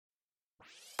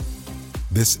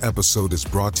This episode is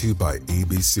brought to you by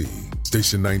ABC.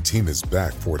 Station 19 is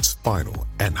back for its final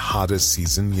and hottest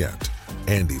season yet.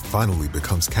 Andy finally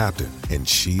becomes captain, and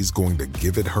she's going to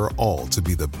give it her all to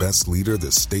be the best leader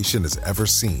the station has ever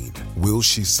seen. Will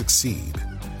she succeed?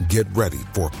 Get ready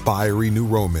for fiery new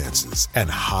romances and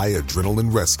high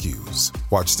adrenaline rescues.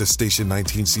 Watch the Station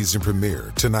 19 season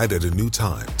premiere tonight at a new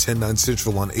time, 10/9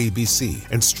 Central on ABC,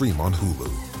 and stream on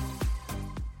Hulu.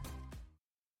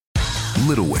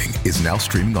 Little Wing is now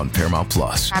streaming on Paramount+.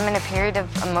 I'm in a period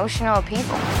of emotional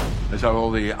upheaval. Is that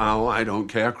all the I don't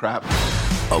care crap?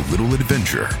 A little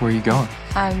adventure. Where are you going?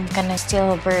 I'm gonna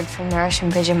steal a bird from the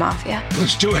Russian pigeon mafia.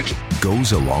 Let's do it.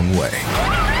 Goes a long way.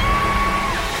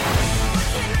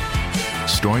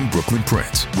 Starring Brooklyn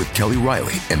Prince with Kelly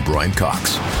Riley and Brian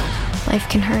Cox. Life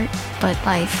can hurt, but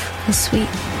life is sweet.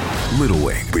 Little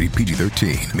Wing, rated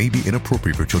PG-13, may be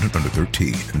inappropriate for children under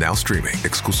 13. Now streaming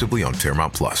exclusively on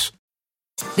Paramount+.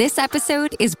 This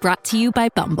episode is brought to you by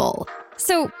Bumble.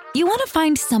 So, you want to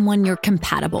find someone you're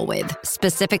compatible with,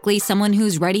 specifically someone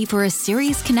who's ready for a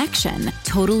serious connection,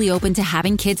 totally open to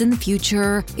having kids in the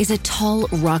future, is a tall,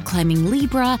 rock-climbing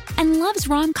Libra, and loves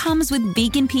rom-coms with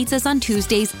vegan pizzas on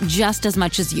Tuesdays just as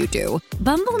much as you do.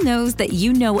 Bumble knows that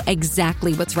you know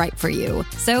exactly what's right for you.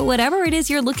 So whatever it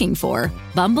is you're looking for,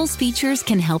 Bumble's features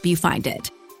can help you find it.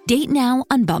 Date now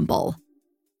on Bumble.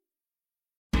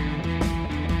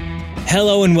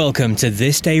 Hello and welcome to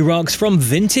This Day Rocks from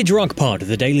Vintage Rock Pod,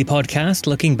 the daily podcast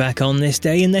looking back on this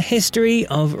day in the history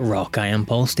of rock. I am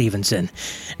Paul Stevenson.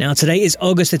 Now today is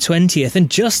August the 20th, and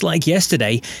just like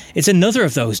yesterday, it's another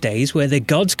of those days where the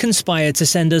gods conspire to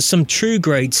send us some true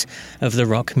greats of the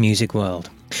rock music world.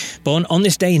 Born on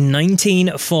this day in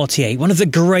 1948, one of the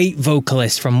great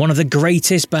vocalists from one of the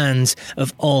greatest bands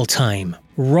of all time,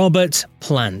 Robert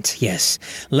Plant. Yes,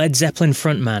 Led Zeppelin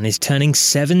frontman is turning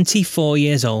 74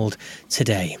 years old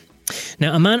today.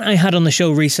 Now, a man I had on the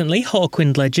show recently,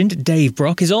 Hawkwind legend Dave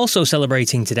Brock, is also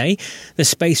celebrating today. The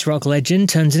space rock legend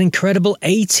turns an incredible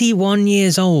 81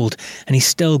 years old, and he's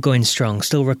still going strong,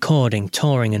 still recording,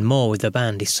 touring and more with the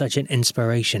band. He's such an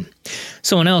inspiration.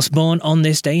 Someone else born on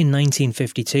this day in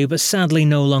 1952, but sadly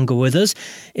no longer with us,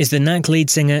 is the Knack lead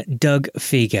singer Doug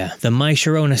Fieger. The My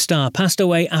Sharona star passed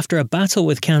away after a battle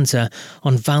with cancer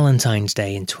on Valentine's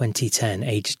Day in 2010,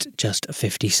 aged just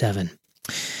 57.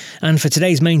 And for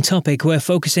today's main topic, we're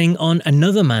focusing on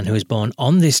another man who was born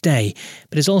on this day,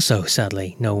 but is also,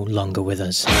 sadly, no longer with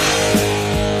us.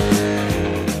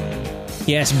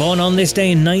 Yes, born on this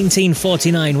day in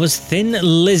 1949 was Thin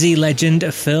Lizzy legend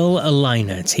Phil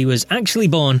Lynott. He was actually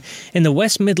born in the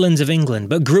West Midlands of England,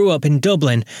 but grew up in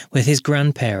Dublin with his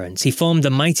grandparents. He formed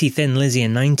the mighty Thin Lizzy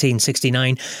in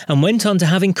 1969 and went on to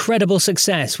have incredible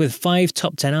success with 5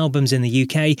 top 10 albums in the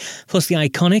UK, plus the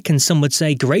iconic and some would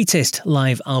say greatest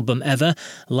live album ever,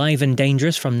 Live and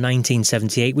Dangerous from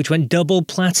 1978, which went double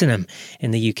platinum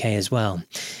in the UK as well.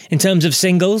 In terms of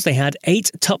singles, they had 8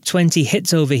 top 20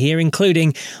 hits over here, including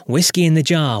Whiskey in the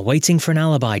Jar, Waiting for an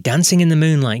Alibi, Dancing in the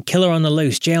Moonlight, Killer on the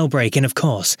Loose, Jailbreak, and of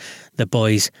course, The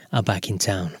Boys Are Back in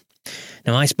Town.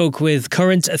 Now, I spoke with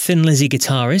current Thin Lizzy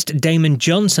guitarist Damon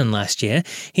Johnson last year.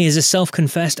 He is a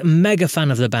self-confessed mega fan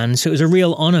of the band, so it was a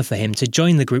real honour for him to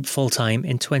join the group full-time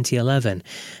in 2011.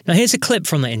 Now, here's a clip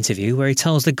from that interview where he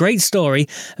tells the great story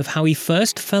of how he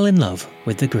first fell in love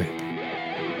with the group.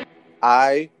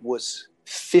 I was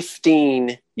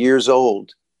 15 years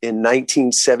old in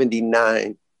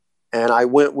 1979, and I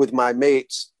went with my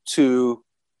mates to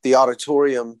the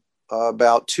auditorium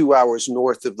about 2 hours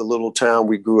north of the little town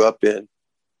we grew up in.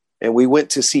 And we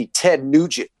went to see Ted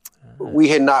Nugent. We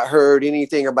had not heard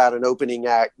anything about an opening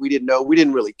act. We didn't know. We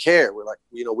didn't really care. We're like,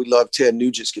 we love Ted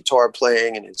Nugent's guitar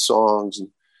playing and his songs. And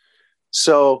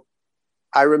so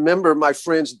I remember my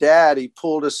friend's dad, he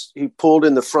pulled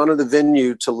in the front of the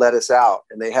venue to let us out.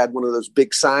 And they had one of those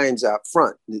big signs out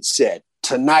front that said,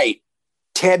 "Tonight,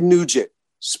 Ted Nugent,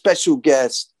 special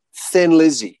guest, Thin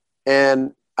Lizzy."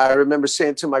 And I remember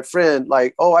saying to my friend,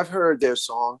 like, "Oh, I've heard their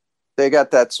song. They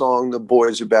got that song, The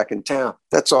Boys Are Back in Town."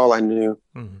 That's all I knew.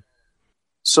 Mm-hmm.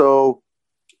 So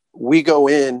we go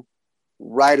in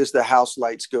right as the house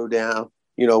lights go down.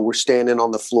 We're standing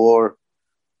on the floor,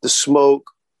 the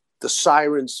smoke, the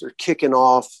sirens are kicking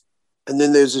off. And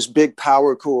then there's this big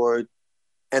power chord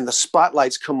and the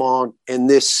spotlights come on, and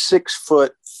this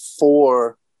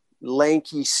 6'4"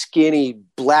 lanky, skinny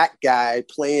black guy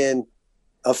playing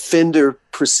a Fender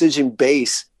precision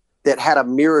bass that had a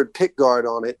mirrored pickguard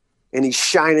on it. And he's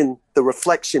shining the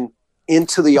reflection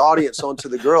into the audience, onto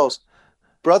the girls.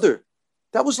 Brother,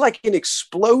 that was like an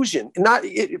explosion.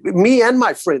 Me and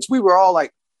my friends, we were all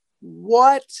like,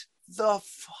 what the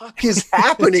fuck is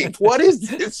happening? What is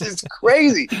this? It's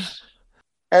crazy.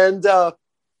 And,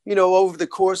 over the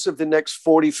course of the next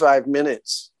 45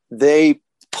 minutes, they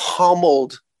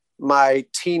pummeled my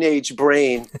teenage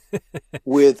brain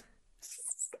with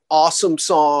awesome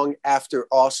song after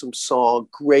awesome song,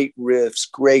 great riffs,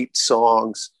 great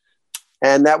songs.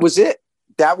 And that was it.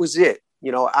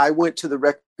 I went to the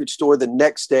record store the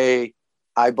next day.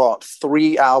 I bought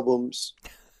 3 albums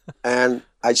and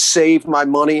I saved my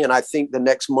money. And I think the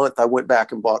next month I went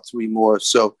back and bought 3 more.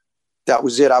 So that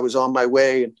was it. I was on my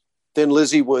way. And then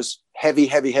Lizzie was heavy,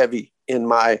 heavy, heavy in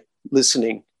my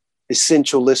listening,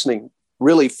 essential listening,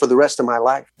 really for the rest of my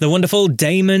life. The wonderful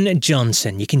Damon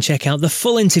Johnson. You can check out the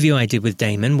full interview I did with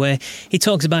Damon, where he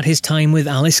talks about his time with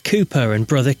Alice Cooper and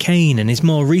Brother Kane and his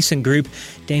more recent group,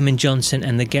 Damon Johnson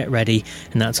and the Get Ready,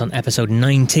 and that's on episode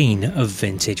 19 of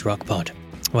Vintage Rock Pod.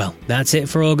 Well, that's it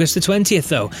for August the 20th,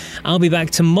 though. I'll be back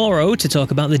tomorrow to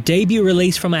talk about the debut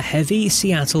release from a heavy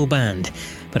Seattle band.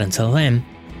 But until then,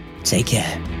 take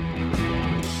care.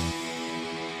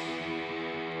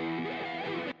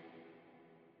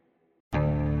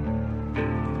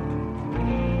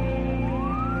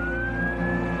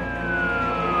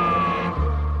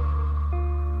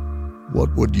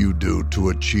 What would you do to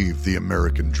achieve the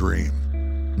American dream?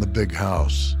 The big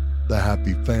house, the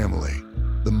happy family,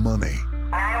 the money.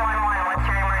 911, what's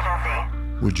your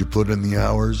emergency? Would you put in the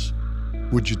hours?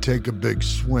 Would you take a big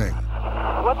swing?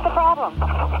 What's the problem?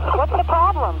 What's the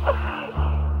problem?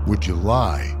 Would you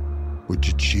lie? Would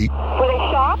you cheat? Would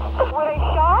I shop? Would I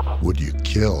shop? Would you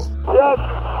kill? Yes.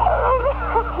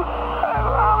 My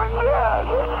mom is dead.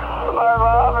 My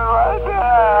mom is right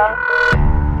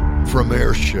there. From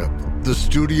Airship, the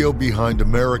studio behind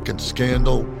American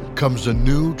Scandal, comes a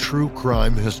new true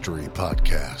crime history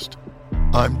podcast.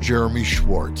 I'm Jeremy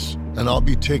Schwartz, and I'll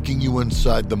be taking you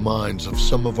inside the minds of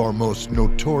some of our most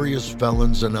notorious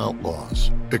felons and outlaws,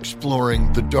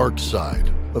 exploring the dark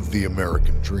side of the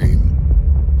American dream.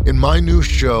 In my new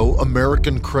show,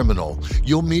 American Criminal,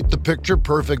 you'll meet the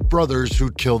picture-perfect brothers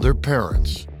who'd kill their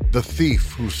parents, the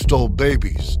thief who stole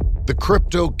babies, the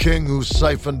crypto king who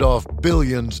siphoned off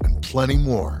billions, and plenty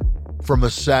more. From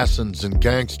assassins and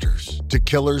gangsters to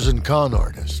killers and con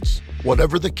artists.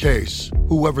 Whatever the case,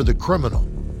 whoever the criminal,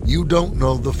 you don't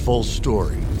know the full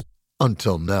story.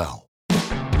 Until now.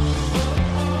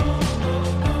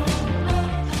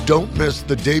 Don't miss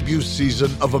the debut season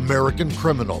of American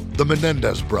Criminal, The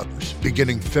Menendez Brothers,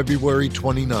 beginning February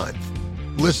 29th.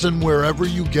 Listen wherever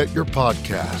you get your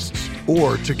podcasts,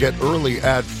 or to get early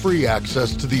ad-free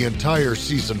access to the entire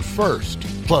season first,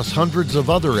 plus hundreds of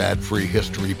other ad-free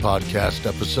history podcast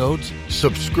episodes,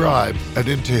 subscribe at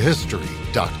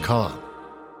IntoHistory.com.